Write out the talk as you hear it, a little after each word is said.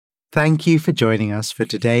Thank you for joining us for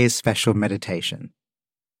today's special meditation.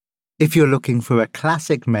 If you're looking for a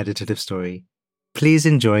classic meditative story, please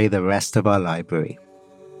enjoy the rest of our library.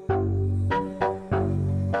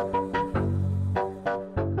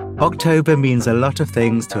 October means a lot of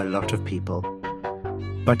things to a lot of people.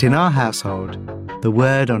 But in our household, the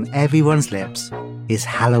word on everyone's lips is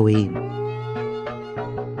Halloween.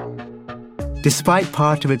 Despite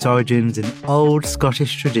part of its origins in old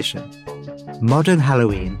Scottish tradition, modern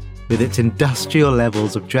Halloween, with its industrial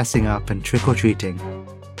levels of dressing up and trick-or-treating,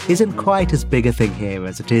 isn't quite as big a thing here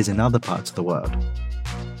as it is in other parts of the world.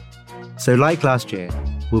 So like last year,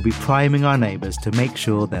 we'll be priming our neighbours to make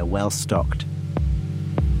sure they're well stocked.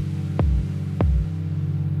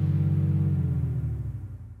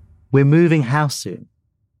 We're moving house soon,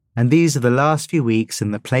 and these are the last few weeks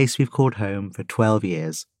in the place we've called home for 12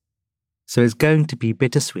 years. So it's going to be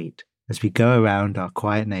bittersweet as we go around our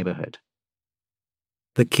quiet neighbourhood.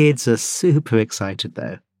 The kids are super excited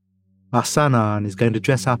though. Our son Arn is going to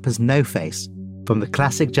dress up as No-Face from the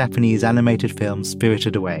classic Japanese animated film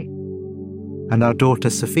Spirited Away. And our daughter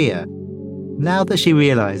Sophia, now that she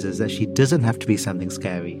realises that she doesn't have to be something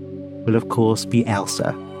scary, will of course be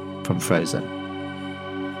Elsa from Frozen.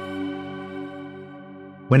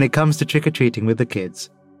 When it comes to trick-or-treating with the kids,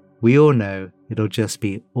 we all know it'll just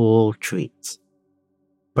be all treats.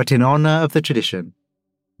 But in honour of the tradition,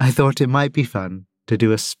 I thought it might be fun to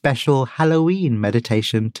do a special Halloween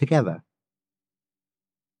meditation together.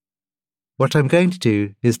 What I'm going to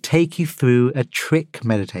do is take you through a trick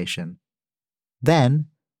meditation, then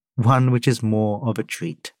one which is more of a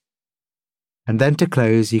treat. And then to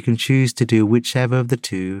close, you can choose to do whichever of the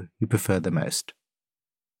two you prefer the most.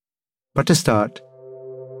 But to start,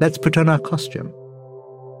 let's put on our costume.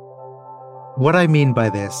 What I mean by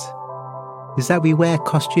this is that we wear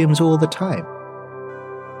costumes all the time.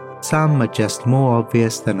 Some are just more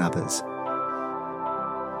obvious than others.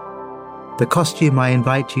 The costume I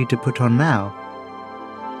invite you to put on now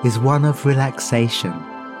is one of relaxation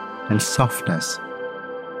and softness.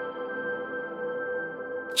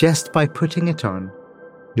 Just by putting it on,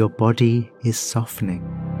 your body is softening,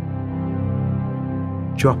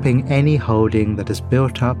 dropping any holding that has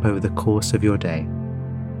built up over the course of your day.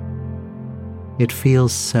 It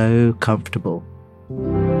feels so comfortable.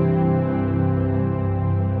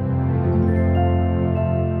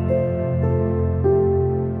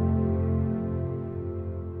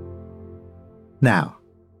 Now,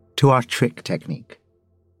 to our trick technique.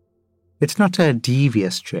 It's not a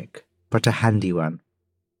devious trick, but a handy one.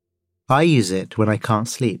 I use it when I can't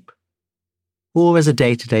sleep, or as a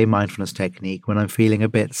day-to-day mindfulness technique when I'm feeling a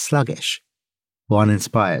bit sluggish or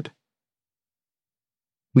uninspired.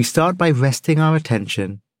 We start by resting our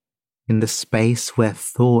attention in the space where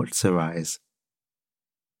thoughts arise,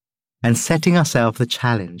 and setting ourselves the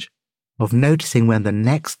challenge of noticing when the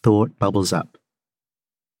next thought bubbles up.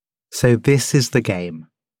 So this is the game,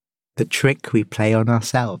 the trick we play on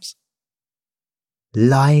ourselves.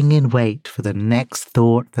 Lying in wait for the next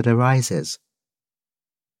thought that arises.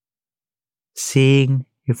 Seeing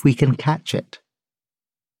if we can catch it.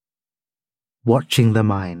 Watching the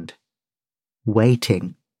mind,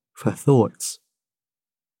 waiting for thoughts.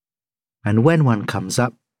 And when one comes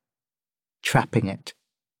up, trapping it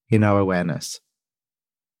in our awareness.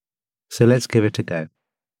 So let's give it a go.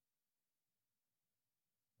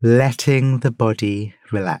 Letting the body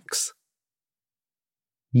relax.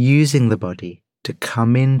 Using the body to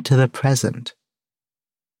come into the present.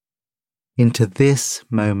 Into this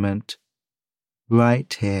moment,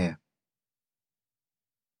 right here.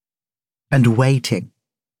 And waiting,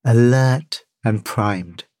 alert and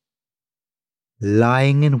primed.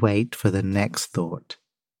 Lying in wait for the next thought.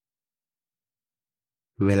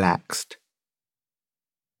 Relaxed,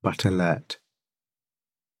 but alert.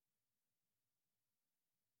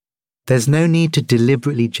 There's no need to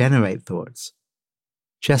deliberately generate thoughts.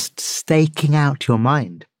 Just staking out your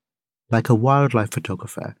mind, like a wildlife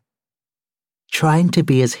photographer. Trying to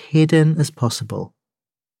be as hidden as possible,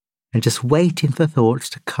 and just waiting for thoughts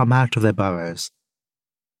to come out of their burrows.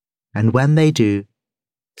 And when they do,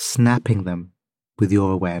 snapping them with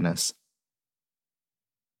your awareness.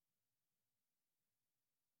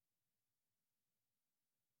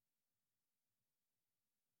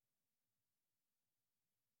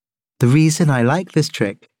 The reason I like this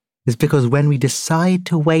trick is because when we decide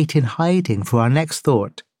to wait in hiding for our next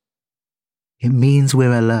thought, it means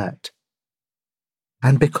we're alert.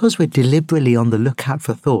 And because we're deliberately on the lookout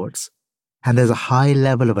for thoughts, and there's a high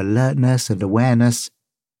level of alertness and awareness,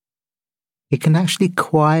 it can actually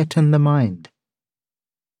quieten the mind.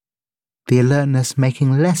 The alertness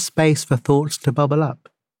making less space for thoughts to bubble up.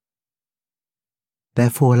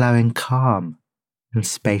 therefore allowing calm and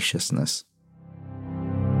spaciousness.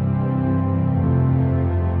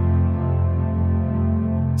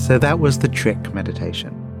 So that was the trick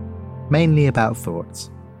meditation, mainly about thoughts.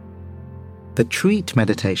 The treat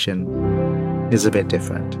meditation is a bit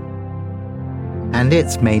different, and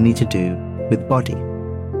it's mainly to do with body.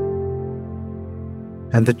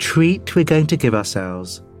 And the treat we're going to give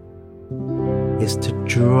ourselves is to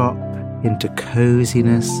drop into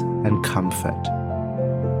coziness and comfort.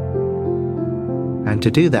 And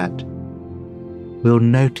to do that, we'll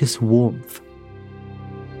notice warmth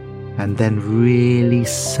and then really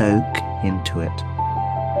soak into it.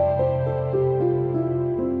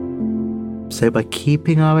 So by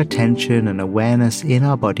keeping our attention and awareness in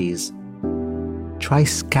our bodies, try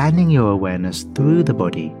scanning your awareness through the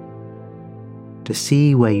body to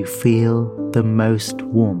see where you feel the most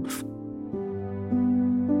warmth.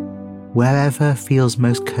 Wherever feels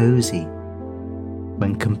most cozy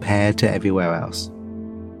when compared to everywhere else.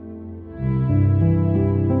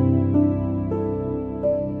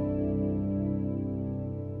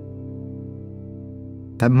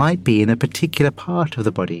 That might be in a particular part of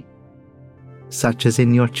the body, such as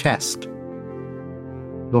in your chest,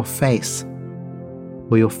 your face,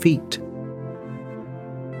 or your feet.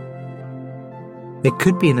 It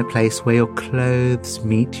could be in a place where your clothes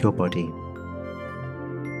meet your body.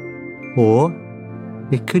 Or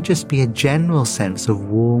it could just be a general sense of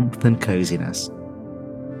warmth and coziness.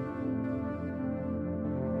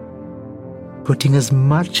 Putting as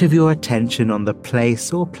much of your attention on the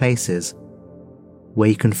place or places where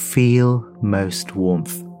you can feel most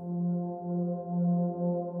warmth.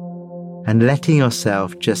 And letting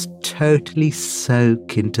yourself just totally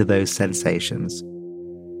soak into those sensations.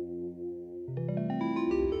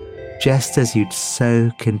 Just as you'd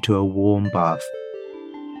soak into a warm bath.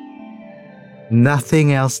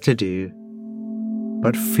 Nothing else to do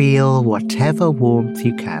but feel whatever warmth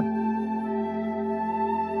you can.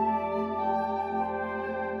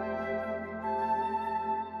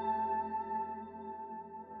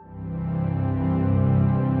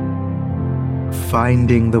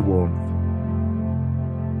 Finding the warmth.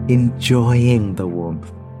 Enjoying the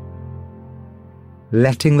warmth.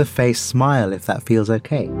 Letting the face smile if that feels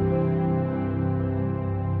okay.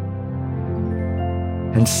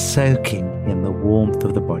 And soaking in the warmth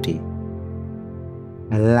of the body,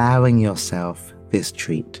 allowing yourself this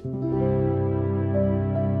treat.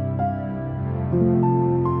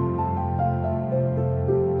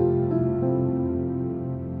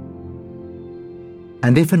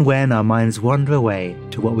 And if and when our minds wander away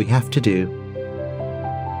to what we have to do,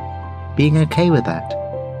 being okay with that,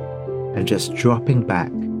 and just dropping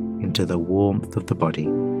back into the warmth of the body.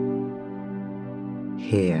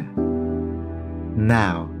 Here.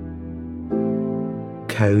 Now,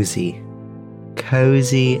 cozy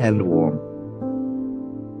and warm.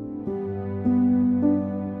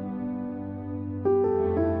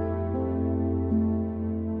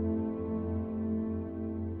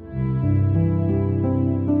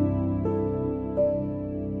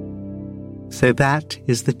 So that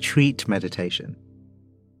is the treat meditation.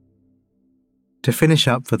 To finish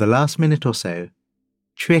up for the last minute or so,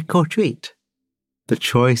 trick or treat. The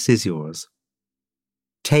choice is yours.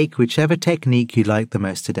 Take whichever technique you like the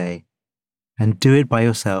most today and do it by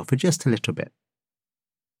yourself for just a little bit.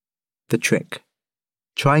 The trick.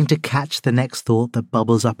 Trying to catch the next thought that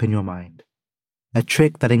bubbles up in your mind. A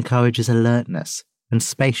trick that encourages alertness and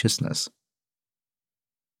spaciousness.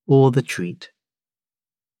 Or the treat.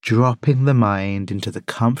 Dropping the mind into the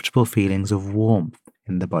comfortable feelings of warmth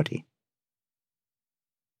in the body.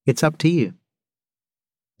 It's up to you.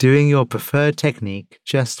 Doing your preferred technique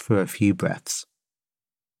just for a few breaths.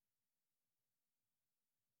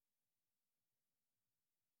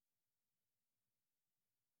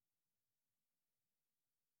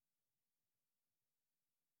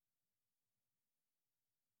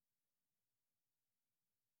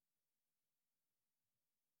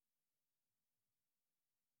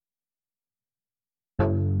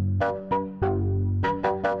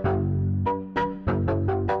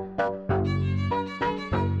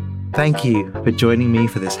 Thank you for joining me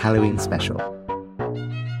for this Halloween special.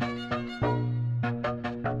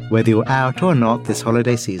 Whether you're out or not this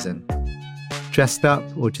holiday season, dressed up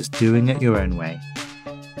or just doing it your own way,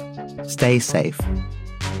 stay safe,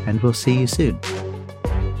 and we'll see you soon.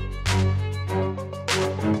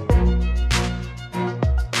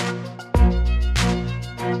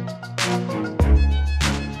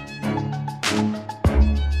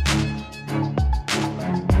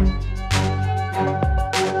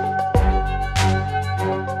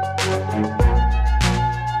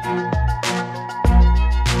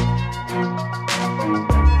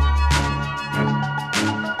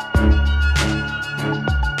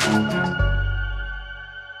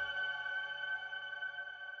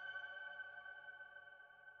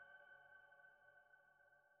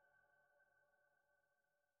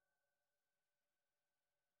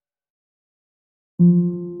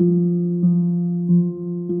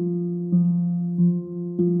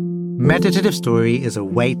 Meditative Story is a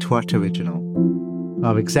Wait What original.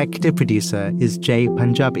 Our executive producer is Jay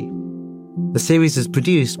Punjabi. The series is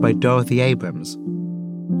produced by Dorothy Abrams.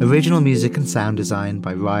 Original music and sound design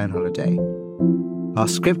by Ryan Holiday. Our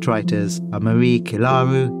scriptwriters are Marie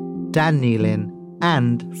Kilaru, Dan Nealon,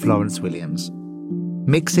 and Florence Williams.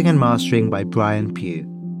 Mixing and mastering by Brian Pugh.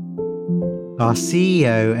 Our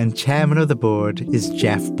CEO and chairman of the board is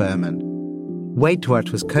Jeff Berman. Wait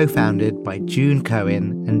What was co-founded by June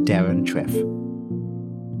Cohen and Darren Triff.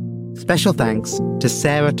 Special thanks to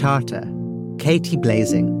Sarah Tartar, Katie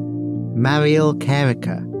Blazing, Mariel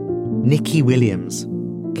Carricker, Nikki Williams,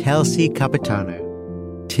 Kelsey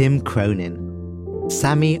Capitano, Tim Cronin,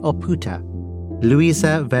 Sammy Oputa,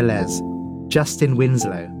 Louisa Velez, Justin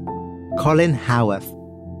Winslow, Colin Howarth,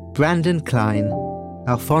 Brandon Klein,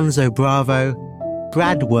 Alfonso Bravo,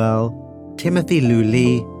 Brad Whirl, Timothy Lou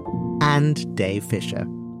Lee, and Dave Fisher.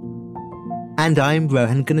 And I'm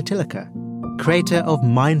Rohan Gunatillake, creator of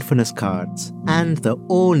Mindfulness Cards and the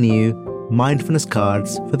all-new Mindfulness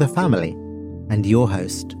Cards for the Family, and your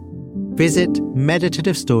host. Visit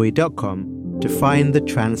meditativestory.com to find the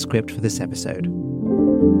transcript for this episode.